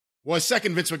Well, a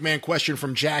second Vince McMahon question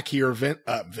from Jack here,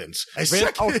 Vince.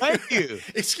 Oh, thank you.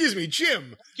 Excuse me, Jim.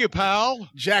 Thank you, pal.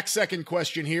 Jack's second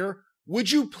question here. Would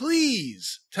you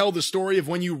please tell the story of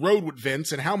when you rode with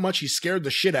Vince and how much he scared the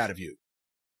shit out of you?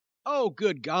 Oh,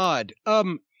 good God.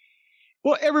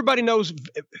 Well, everybody knows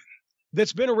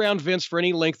that's been around Vince for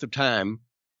any length of time.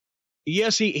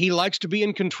 Yes, he likes to be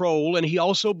in control, and he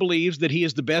also believes that he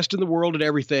is the best in the world at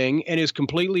everything and is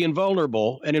completely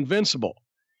invulnerable and invincible.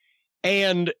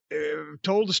 And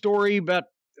told the story about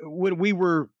when we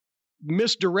were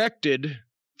misdirected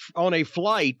on a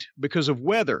flight because of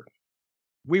weather.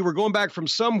 We were going back from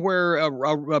somewhere,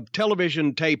 a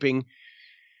television taping,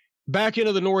 back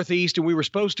into the Northeast, and we were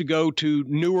supposed to go to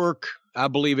Newark, I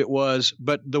believe it was,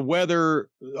 but the weather,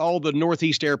 all the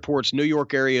Northeast airports, New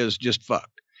York area is just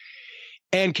fucked.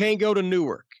 And can't go to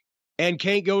Newark, and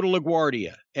can't go to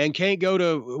LaGuardia, and can't go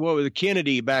to the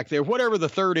Kennedy back there, whatever the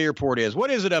third airport is. What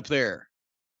is it up there?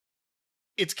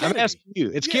 It's Kennedy. I'm asking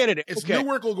you. It's Kennedy. It's okay.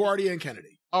 Newark, LaGuardia, and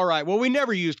Kennedy. All right. Well, we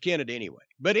never used Kennedy anyway.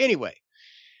 But anyway,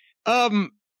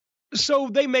 so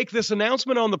they make this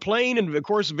announcement on the plane, and of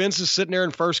course Vince is sitting there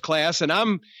in first class, and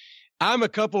I'm a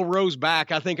couple rows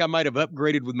back. I think I might have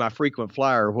upgraded with my frequent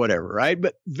flyer or whatever, right?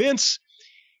 But Vince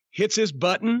hits his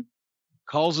button,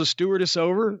 calls the stewardess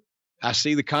over. I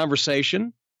see the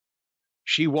conversation.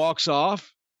 She walks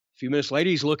off. A few minutes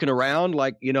later, he's looking around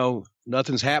like,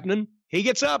 nothing's happening. He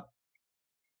gets up,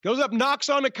 goes up, knocks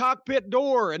on the cockpit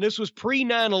door. And this was pre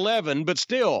 9/11, but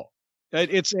still,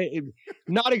 it's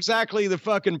not exactly the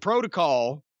fucking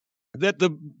protocol that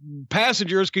the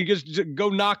passengers can just go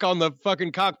knock on the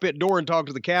fucking cockpit door and talk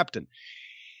to the captain.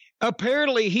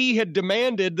 Apparently, he had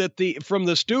demanded that from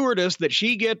the stewardess that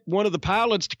she get one of the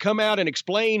pilots to come out and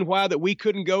explain why that we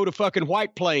couldn't go to fucking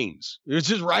White Plains. It's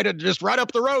just right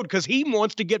up the road because he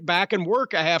wants to get back and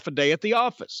work a half a day at the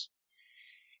office.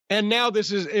 And now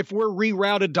this is, if we're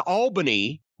rerouted to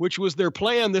Albany, which was their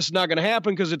plan, this is not going to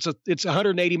happen because it's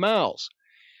 180 miles.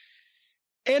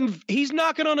 And he's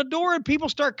knocking on a door and people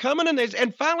start coming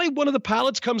and finally one of the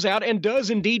pilots comes out and does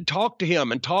indeed talk to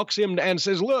him and talks him and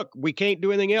says, look, we can't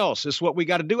do anything else. This is what we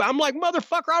got to do. I'm like,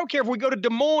 motherfucker, I don't care if we go to Des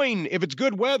Moines, if it's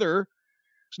good weather,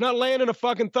 it's not landing a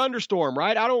fucking thunderstorm,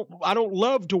 right? I don't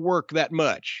love to work that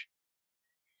much.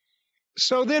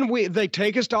 So then they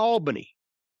take us to Albany.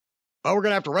 Oh, we're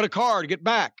going to have to rent a car to get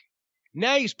back.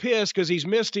 Now he's pissed because he's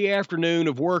missed the afternoon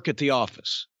of work at the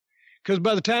office. Because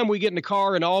by the time we get in the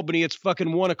car in Albany, it's fucking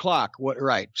 1:00.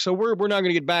 Right. So we're not going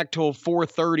to get back till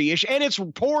 4:30-ish. And it's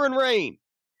pouring rain.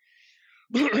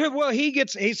 Well,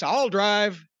 he's all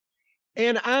drive.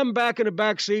 And I'm back in the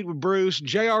back seat with Bruce.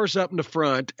 JR's up in the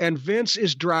front. And Vince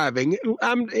is driving.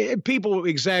 People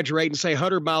exaggerate and say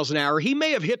 100 miles an hour. He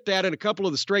may have hit that in a couple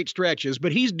of the straight stretches,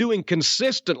 but he's doing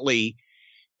consistently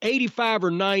 85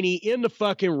 or 90 in the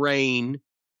fucking rain.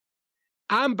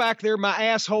 I'm back there. My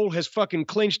asshole has fucking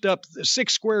clinched up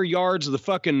 6 square yards of the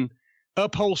fucking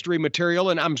upholstery material,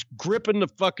 and I'm gripping the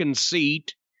fucking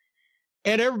seat.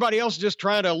 And everybody else is just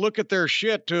trying to look at their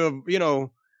shit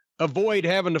to, avoid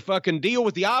having to fucking deal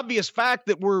with the obvious fact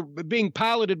that we're being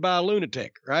piloted by a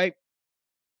lunatic, right?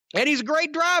 And he's a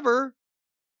great driver,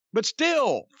 but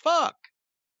still, fuck.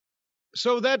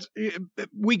 So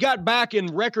we got back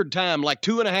in record time, like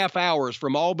 2.5 hours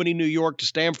from Albany, New York to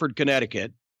Stamford,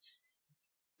 Connecticut.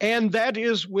 And that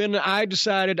is when I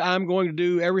decided I'm going to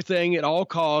do everything at all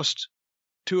costs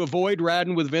to avoid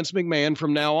riding with Vince McMahon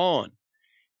from now on.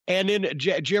 And then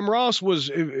Jim Ross was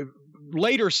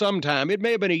later sometime, it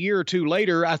may have been a year or two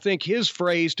later, I think his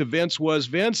phrase to Vince was,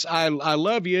 Vince, I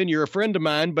love you and you're a friend of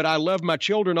mine, but I love my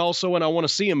children also and I want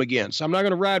to see them again. So I'm not going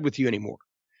to ride with you anymore.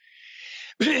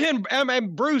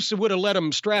 And Bruce would have let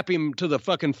him strap him to the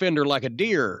fucking fender like a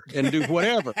deer and do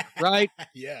whatever, right?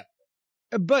 Yeah.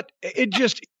 But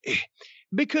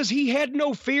because he had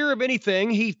no fear of anything.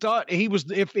 He thought he was,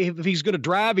 if he's going to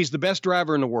drive, he's the best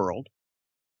driver in the world.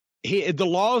 The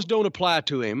laws don't apply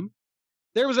to him.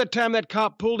 There was that time that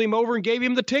cop pulled him over and gave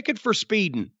him the ticket for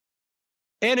speeding.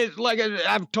 And it's like,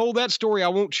 I've told that story. I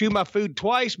won't chew my food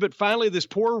twice, but finally this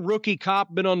poor rookie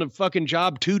cop been on the fucking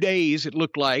job 2 days, it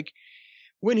looked like.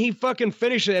 When he fucking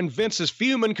finished it, and Vince is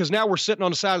fuming because now we're sitting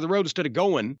on the side of the road instead of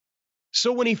going.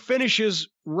 So when he finishes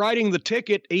writing the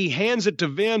ticket, he hands it to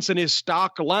Vince, and his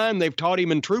stock line they've taught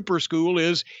him in trooper school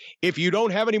is, if you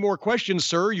don't have any more questions,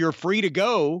 sir, you're free to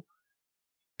go.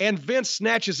 And Vince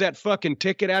snatches that fucking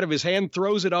ticket out of his hand,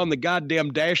 throws it on the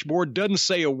goddamn dashboard, doesn't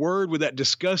say a word with that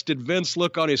disgusted Vince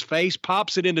look on his face,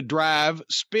 pops it into drive,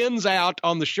 spins out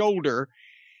on the shoulder,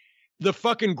 the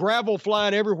fucking gravel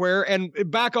flying everywhere, and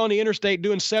back on the interstate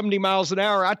doing 70 miles an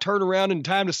hour. I turn around in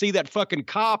time to see that fucking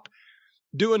cop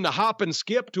doing the hop and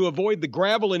skip to avoid the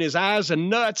gravel in his eyes and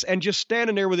nuts and just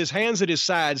standing there with his hands at his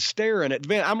sides staring at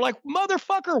Vince. I'm like,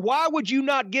 motherfucker, why would you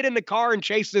not get in the car and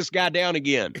chase this guy down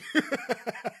again?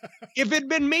 If it'd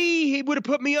been me, he would have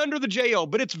put me under the jail.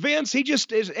 But it's Vince. He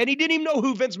just is. And he didn't even know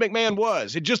who Vince McMahon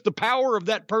was. It's just the power of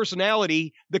that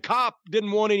personality. The cop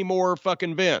didn't want any more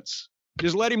fucking Vince.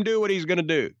 Just let him do what he's going to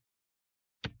do.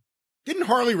 Didn't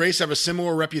Harley Race have a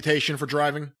similar reputation for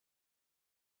driving?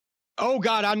 Oh,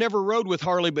 God, I never rode with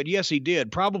Harley, but yes, he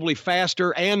did. Probably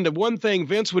faster. And the one thing,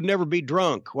 Vince would never be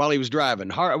drunk while he was driving.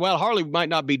 Harley might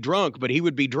not be drunk, but he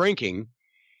would be drinking.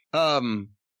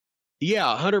 Yeah,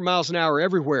 100 miles an hour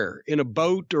everywhere in a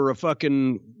boat or a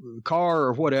fucking car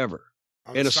or whatever.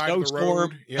 In a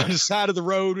snowstorm, on the side of the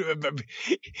road,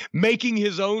 making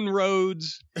his own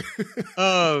roads.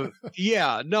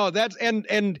 Yeah, no, that's,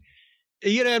 and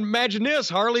you know, imagine this,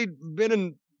 Harley been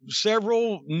in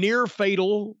several near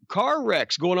fatal car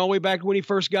wrecks going all the way back to when he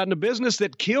first got into business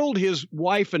that killed his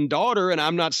wife and daughter. And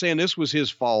I'm not saying this was his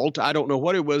fault. I don't know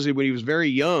what it was when he was very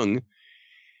young.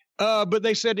 But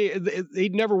they said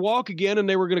he'd never walk again, and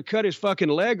they were going to cut his fucking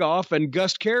leg off. And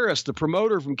Gus Karras, the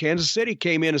promoter from Kansas City,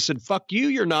 came in and said, fuck you,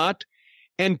 you're not,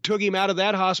 and took him out of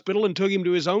that hospital and took him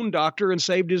to his own doctor and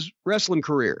saved his wrestling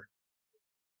career.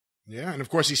 Yeah, and of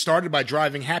course he started by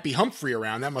driving Happy Humphrey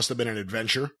around. That must have been an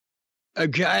adventure.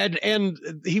 And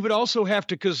he would also have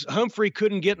to, because Humphrey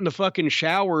couldn't get in the fucking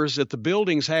showers at the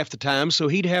buildings half the time, so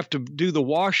he'd have to do the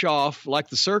wash off like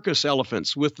the circus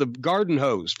elephants with the garden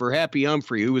hose for Happy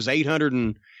Humphrey, who was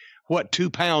 2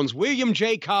 pounds. William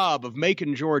J. Cobb of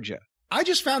Macon, Georgia. I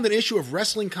just found an issue of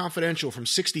Wrestling Confidential from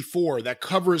 '64 that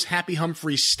covers Happy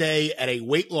Humphrey's stay at a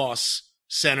weight loss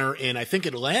center in, I think,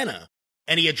 Atlanta,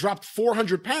 and he had dropped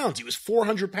 400 pounds. He was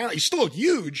 400 pounds. He still looked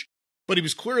huge, but he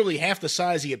was clearly half the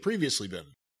size he had previously been.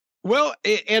 Well,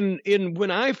 and when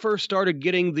I first started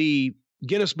getting the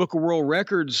Guinness Book of World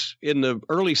Records in the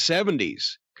early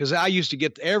 70s, because I used to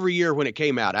get every year when it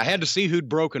came out, I had to see who'd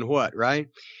broken what, right?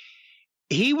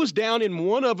 He was down in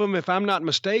one of them, if I'm not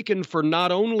mistaken, for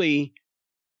not only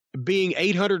being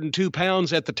 802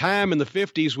 pounds at the time in the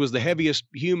 50s, was the heaviest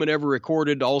human ever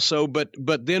recorded also, but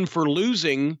then for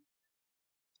losing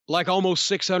like almost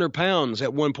 600 pounds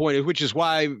at one point, which is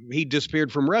why he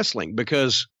disappeared from wrestling,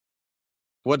 because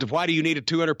why do you need a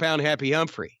 200-pound Happy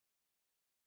Humphrey?